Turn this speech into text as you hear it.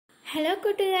Hello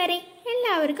കൂട്ടുകാരെ,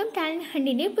 എല്ലാവർക്കും talent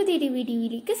ഹണ്ടിന്റെ പുതിയൊരു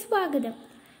വീഡിയോയിലേക്ക് സ്വാഗതം.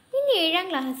 ഇന്ന് 7ാം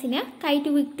ക്ലാസ്സിന്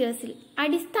കൈറ്റ് വിക്ടേഴ്സിൽ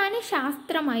അടിസ്ഥാന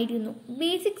ശാസ്ത്രമായിരുന്നു,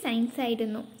 ബേസിക് സയൻസ്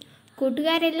ആയിരുന്നു.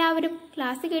 കൂട്ടുകാരെല്ലാവരും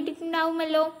ക്ലാസ്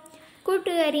കേട്ടിട്ടുണ്ടാവുമല്ലോ.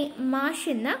 കൂട്ടുകാരെ, മാഷ്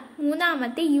എന്ന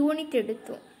 3ാമത്തെ യൂണിറ്റ്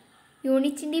എടുത്തു.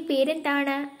 യൂണിറ്റിന്റെ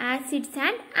പേരെന്താണ്? Acids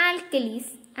and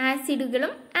alkalis.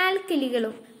 ആസിഡുകളും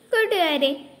ആൽക്കലികളും.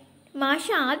 കൂട്ടുകാരെ,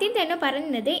 മാഷ് ആദ്യം തന്നെ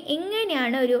പറയുന്നത്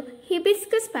എങ്ങനെയാണ് ഒരു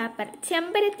ഹിബിസ്കസ് പേപ്പർ,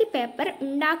 ചെമ്പരത്തി പേപ്പർ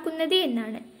ഉണ്ടാക്കുന്നത്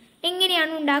എന്നാണ്.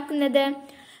 എങ്ങനെയാണ് ഉണ്ടാക്കുന്നത്?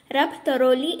 റബ്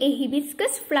thoroughly a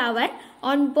hibiscus flower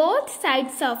on both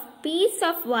sides of piece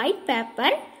of white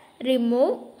paper.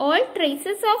 Remove all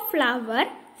traces of flower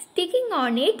sticking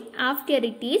on it after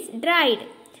it is dried.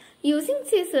 Using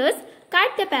scissors,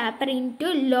 cut the paper into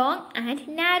long and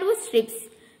narrow strips.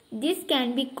 This can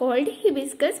be called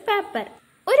hibiscus paper.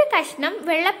 ഒരു കഷ്ണം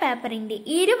വെള്ള പേപ്പറിന്റെ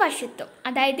ഇരുവശത്തും,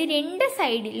 അതായത് 2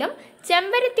 സൈഡിലും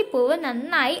ചെമ്പരത്തിപ്പൂവ്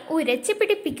നന്നായി ഉരച്ച്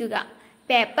പിടിപ്പിക്കുക.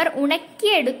 പേപ്പർ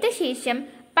ഉണക്കിയെടുത്ത ശേഷം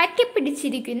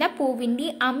പറ്റിപ്പിടിച്ചിരിക്കുന്ന പൂവിന്റെ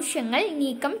അംശങ്ങൾ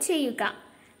നീക്കം ചെയ്യുക.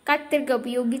 കത്രിക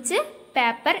ഉപയോഗിച്ച്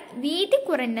പേപ്പർ വീതി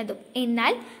കുറഞ്ഞതും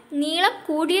എന്നാൽ നീളം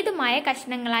കൂടിയതുമായ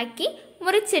കഷ്ണങ്ങളാക്കി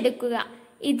മുറിച്ചെടുക്കുക.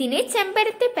 ഇതിനെ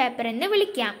ചെമ്പരത്തി പേപ്പർ എന്ന്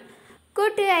വിളിക്കാം.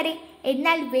 കൂട്ടുകാരെ,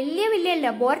 എന്നാൽ വലിയ വലിയ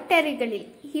ലബോറട്ടറികളിൽ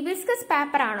ഹിബിസ്കസ്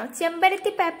പേപ്പർ ആണോ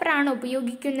ചെമ്പരത്തി പേപ്പർ ആണോ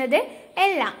ഉപയോഗിക്കുന്നത്?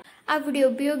 അല്ല, അവിടെ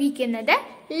ഉപയോഗിക്കുന്നത്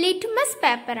ലിറ്റ്മസ്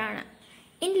പേപ്പർ ആണ്.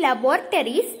 In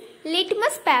laboratories,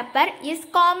 litmus paper is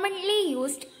commonly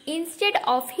used instead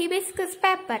of hibiscus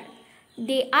paper.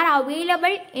 They are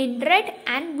available in red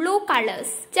and blue colors.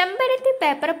 ചെമ്പരത്തി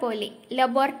പേപ്പർ പോലെ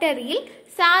ലബോറട്ടറിയിൽ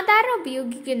സാധാരണ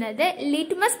ഉപയോഗിക്കുന്നത്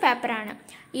ലിറ്റ്മസ് പേപ്പർ ആണ്.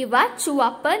 ഇവ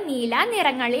ചുവപ്പ്, നീല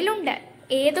നിറങ്ങളിലുണ്ട്.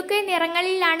 ഏതൊക്കെ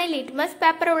നിറങ്ങളിലാണ് ലിറ്റ്മസ്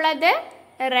പേപ്പർ ഉള്ളത്?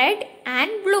 റെഡ്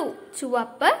ആൻഡ് ബ്ലൂ,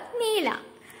 ചുവപ്പ്, നീല.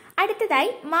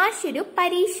 അടുത്തതായി മാഷ് ഒരു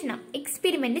പരീക്ഷണം,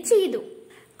 എക്സ്പെരിമെന്റ് ചെയ്തു.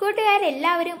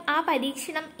 കൂട്ടുകാരെല്ലാവരും ആ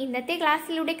പരീക്ഷണം ഇന്നത്തെ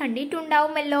ക്ലാസ്സിലൂടെ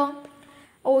കണ്ടിട്ടുണ്ടാവുമല്ലോ.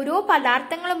 ഓരോ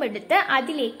പദാർത്ഥങ്ങളും എടുത്ത്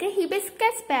അതിലേക്ക്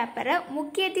ഹിബിസ്കസ് പേപ്പർ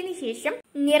മുക്കിയതിനു ശേഷം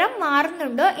നിറം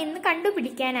മാറുന്നുണ്ടോ എന്ന്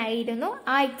കണ്ടുപിടിക്കാനായിരുന്നു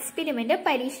ആ എക്സ്പെരിമെന്റ്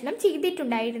പരീക്ഷണം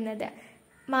ചെയ്തിട്ടുണ്ടായിരുന്നത്.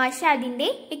 മാഷ് അതിന്റെ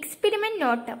എക്സ്പെരിമെന്റ്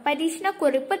നോട്ട്, പരീക്ഷണ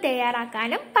കുറിപ്പ്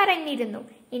തയ്യാറാക്കാനും പറഞ്ഞിരുന്നു.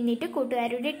 എന്നിട്ട്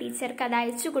കൂട്ടുകാരുടെ ടീച്ചർക്ക് അത്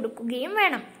അയച്ചു കൊടുക്കുകയും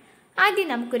വേണം. ആദ്യം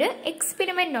നമുക്കൊരു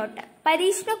എക്സ്പെരിമെന്റ് നോട്ട്,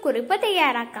 പരീക്ഷണ കുറിപ്പ്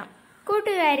തയ്യാറാക്കാം.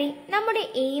 കൂട്ടുകാരെ, നമ്മുടെ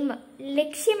എയിം,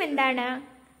 ലക്ഷ്യം എന്താണ്?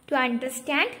 To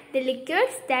understand the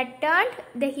liquids that turned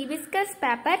the hibiscus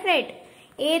paper red.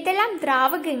 ഏതെല്ലാം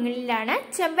ദ്രാവകങ്ങളിലാണ്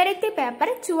ചെമ്പരത്തി പേപ്പർ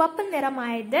ചുവപ്പ്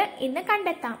നിറമായത് എന്ന്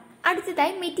കണ്ടെത്താം.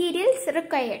 അടുത്തതായി മെറ്റീരിയൽസ്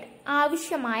റിക്വയർഡ്,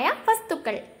 ആവശ്യമായ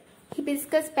വസ്തുക്കൾ.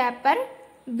 Hibiscus paper,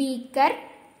 beaker,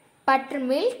 butter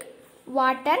milk,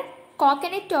 water,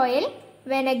 coconut oil,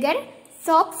 vinegar,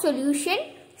 soap solution,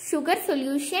 sugar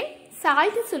solution,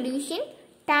 salt solution,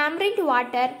 tamarind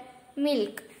water,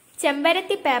 milk.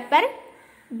 ചെമ്പരത്തി paper,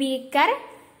 beaker,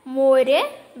 മോര്,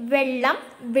 വെള്ളം,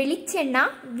 വെളിച്ചെണ്ണ,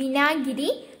 വിനാഗിരി,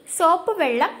 സോപ്പ്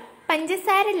വെള്ളം,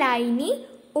 പഞ്ചസാര ലായനി,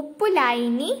 ഉപ്പു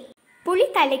ലായനി, പുളി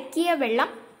കലക്കിയ വെള്ളം,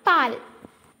 പാൽ.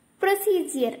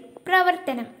 പ്രൊസീജിയർ,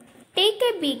 പ്രവർത്തനം. Take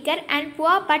A beaker and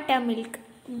pour butter milk.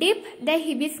 Dip the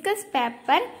hibiscus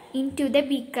paper into the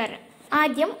beaker.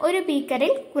 ആദ്യം ഒരു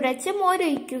ബീക്കറിൽ കുറച്ച്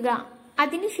മോരൊഴിക്കുക.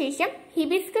 അതിനുശേഷം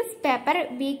ഹിബിസ്കസ് പേപ്പർ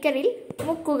ബീക്കറിൽ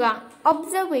മുക്കുക.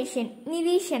 ഒബ്സർവേഷൻ,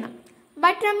 നിരീക്ഷണം.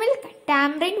 Buttermilk,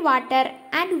 tamarind water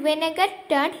and vinegar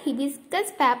turned hibiscus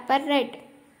paper red.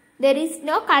 There is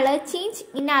no color change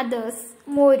in others.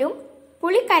 മോരും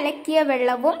പുളി കലക്കിയ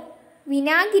വെള്ളവും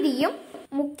വിനാഗിരിയും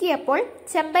മുക്കിയപ്പോൾ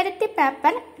ചെമ്പരത്തി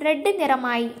paper red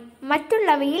നിറമായി.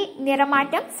 മറ്റുള്ളവയിൽ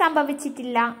നിറമാറ്റം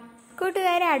സംഭവിച്ചിട്ടില്ല.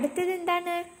 കൂട്ടുകാരെ, അടുത്തത്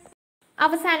എന്താണ്?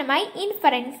 അവസാനമായി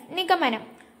ഇൻഫറൻസ്, നിഗമനം.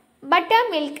 Butter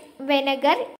milk,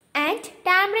 vinegar and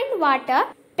tamarind water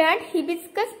turned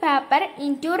hibiscus paper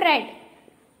into red.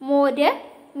 മോര്,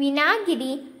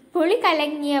 വിനാഗിരി, പുളി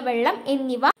കലങ്ങിയ വെള്ളം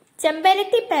എന്നിവ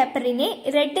ചെമ്പരത്തി പേപ്പറിനെ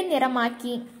റെഡ്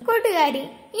നിറമാക്കി. കൂട്ടുകാരി,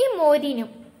 ഈ മോരിനും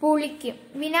പുളിക്കും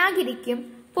വിനാഗിരിക്കും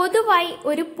പൊതുവായി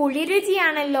ഒരു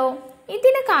പുളിരുചിയാണല്ലോ.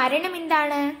 ഇതിന് കാരണം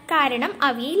എന്താണ്? കാരണം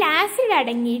അവയിൽ ആസിഡ്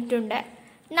അടങ്ങിയിട്ടുണ്ട്.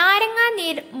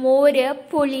 നാരങ്ങാനീർ, മോര്,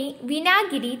 പുളി,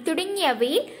 വിനാഗിരി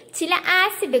തുടങ്ങിയവയിൽ ചില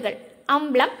ആസിഡുകൾ,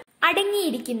 അമ്ലം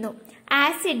അടങ്ങിയിരിക്കുന്നു.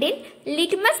 ആസിഡിൽ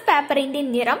ലിറ്റ്മസ് പേപ്പറിന്റെ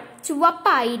നിറം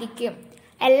ചുവപ്പായിരിക്കും.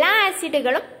 എല്ലാ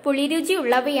ആസിഡുകളും പുളിരുചി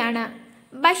ഉള്ളവയാണ്.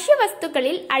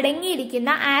 ഭക്ഷ്യവസ്തുക്കളിൽ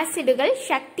അടങ്ങിയിരിക്കുന്ന ആസിഡുകൾ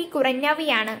ശക്തി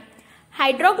കുറഞ്ഞവയാണ്.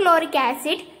 Hydrochloric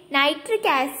acid, nitric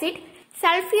acid,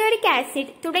 sulphuric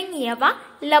acid തുടങ്ങിയവ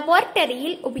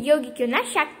ലബോറട്ടറിയിൽ ഉപയോഗിക്കുന്ന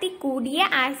ശക്തി കൂടിയ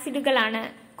ആസിഡുകളാണ്.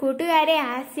 കൂട്ടുകാരെ,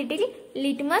 ആസിഡിൽ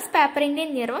ലിറ്റ്മസ് പേപ്പറിന്റെ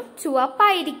നിറം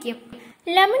ചുവപ്പായിരിക്കും.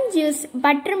 Lemon juice,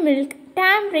 butter milk,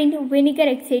 tamarind, vinegar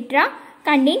etc.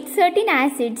 contain certain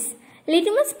acids.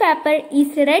 Litmus paper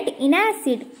is red in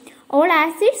acid. All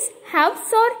acids have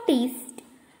sour taste.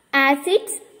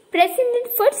 Acids present in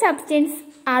food substance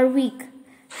are weak.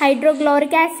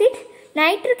 Hydrochloric acid,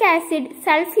 nitric acid,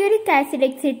 sulfuric acid,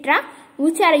 etc.,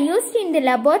 which are used in the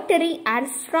laboratory are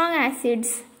strong acids.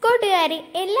 കൂട്ടുകാരി,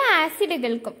 എല്ലാ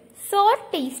ആസിഡുകൾക്കും സോർ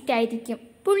taste ആയിരിക്കും,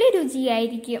 പുളി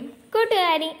രുചിയായിരിക്കും.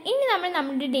 കൂട്ടുകാരി, ഇനി നമ്മൾ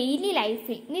നമ്മുടെ daily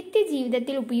ലൈഫിൽ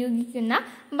നിത്യജീവിതത്തിൽ ഉപയോഗിക്കുന്ന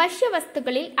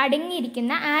ഭക്ഷ്യവസ്തുക്കളിൽ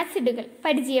അടങ്ങിയിരിക്കുന്ന ആസിഡുകൾ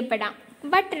പരിചയപ്പെടാം.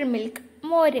 ബട്ടർ മിൽക്ക്,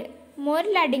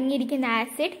 മോരിൽ അടങ്ങിയിരിക്കുന്ന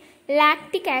ആസിഡ്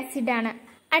ലാക്റ്റിക് ആസിഡാണ്.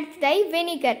 അടുത്തതായി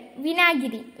വെനിഗർ,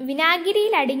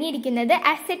 വിനാഗിരിയിൽ അടങ്ങിയിരിക്കുന്നത്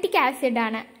അസറ്റിക്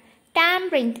ആസിഡാണ്.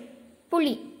 ടാംറിൻഡ്,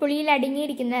 പുളിയിൽ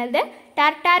അടങ്ങിയിരിക്കുന്നത്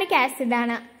ടാർട്ടാറിക്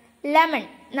ആസിഡാണ്. ലെമൺ,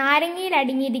 നാരങ്ങയിൽ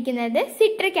അടങ്ങിയിരിക്കുന്നത്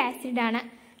സിട്രിക് ആസിഡാണ്.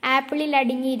 ആപ്പിളിൽ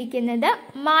അടങ്ങിയിരിക്കുന്നത്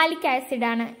മാലിക്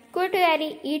ആസിഡാണ്. കൂട്ടുകാരി,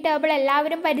 ഈ ടേബിൾ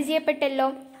എല്ലാവരും പരിചയപ്പെട്ടല്ലോ.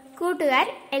 കൂട്ടുകാർ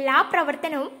എല്ലാ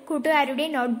പ്രവർത്തനവും കൂട്ടുകാരുടെ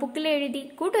നോട്ട്ബുക്കിൽ എഴുതി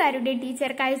കൂട്ടുകാരുടെ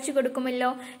ടീച്ചർക്ക് അയച്ചു കൊടുക്കുമല്ലോ.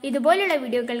 ഇതുപോലുള്ള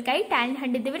വീഡിയോകൾക്കായി ടാലന്റ്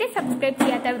ഹണ്ട് ഇതുവരെ സബ്സ്ക്രൈബ്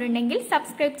ചെയ്യാത്തവരുണ്ടെങ്കിൽ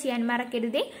സബ്സ്ക്രൈബ് ചെയ്യാൻ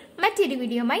മറക്കരുതേ. മറ്റൊരു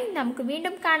വീഡിയോയുമായി നമുക്ക്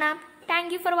വീണ്ടും കാണാം.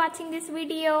 Thank you for watching this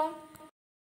video.